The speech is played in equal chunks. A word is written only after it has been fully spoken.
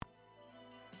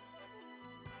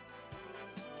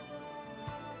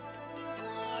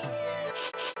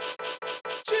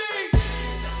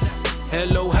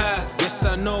Hello, hi, yes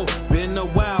I know, been a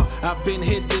while. I've been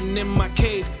hidden in my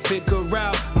cave, figure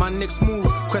out my next move.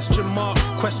 Question mark,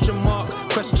 question mark,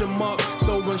 question mark.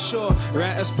 So unsure,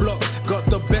 writer's block, got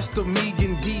the best of me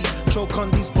indeed. Choke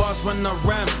on these bars when I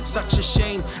ram, such a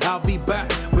shame. I'll be back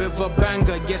with a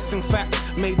banger, yes in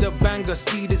fact, made a banger.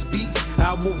 See this beat,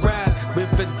 I will ride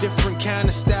with a different kind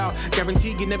of style.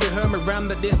 Guarantee you never heard me ram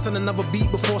like this on another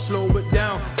beat before, slow it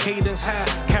down. Cadence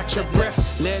high, catch a breath,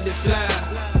 let it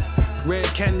fly. Red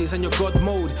candies and your God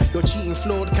mode. You're cheating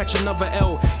flawed, catch another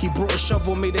L. He brought a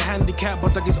shovel, made a handicap,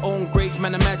 but dug his own grave,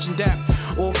 man, imagine that.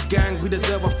 Off gang, we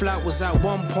deserve a flat. Was at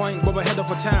one point, we're ahead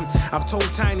of our time. I've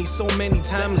told Tiny so many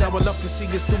times, I would love to see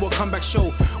us do a comeback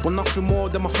show. Well, nothing more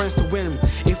than my friends to win.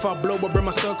 If I blow, I'll bring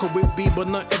my circle with me, but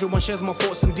not everyone shares my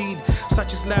thoughts indeed.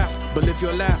 Such is life, but live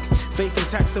your life. Faith and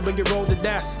tax when you roll the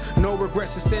dice. No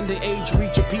regrets to send the age,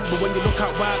 reach your peak, but when you look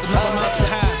out wide, remember mountain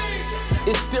high.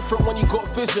 It's different when you got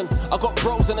vision. I got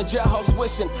bros in the jailhouse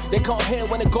wishing they can't hear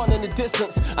when they're gone in the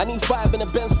distance. I need 5 in the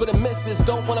Benz for the missus.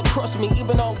 Don't wanna cross me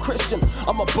even though I'm Christian.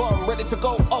 I'm a bum, ready to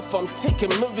go off. I'm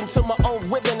ticking, moving to my own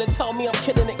rhythm. And tell me I'm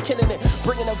killing it, killing it.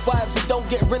 Bringing the vibes and don't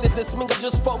get rid of this. I'm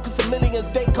just focused on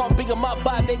millions. They can't be on my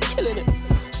vibe, they killing it.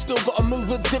 Still gotta move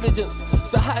with diligence.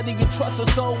 So how do you trust a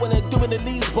soul when they're doing the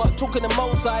leads? But talking the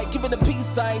most side, giving the peace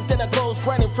sign. Then I goes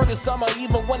grinding through the summer,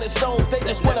 even when it snows. They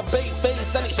just wanna bait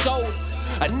face and it shows.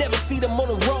 I never see them on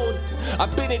the road. I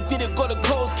been it, did it, got the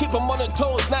codes, keep them on their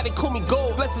toes. Now they call me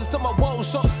gold. Blessings to my woes,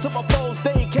 shots to my foes.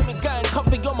 They kept me going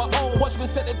comfy on my own. Watch me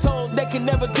set the tone. They can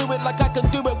never do it like I can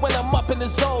do it when I'm up in the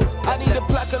zone. I need a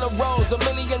plaque on the rose, $1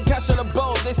 million cash on the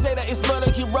bowl. They say that it's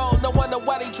murder he rolled. No wonder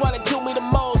why they try to kill me the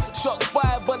most. Shots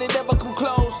fired, but they never come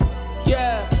close.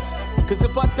 Yeah, cause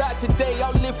if I die today,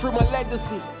 I'll live through my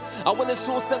legacy. I when it's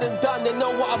all said and done, they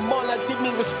know what I'm on. I did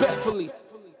me respectfully.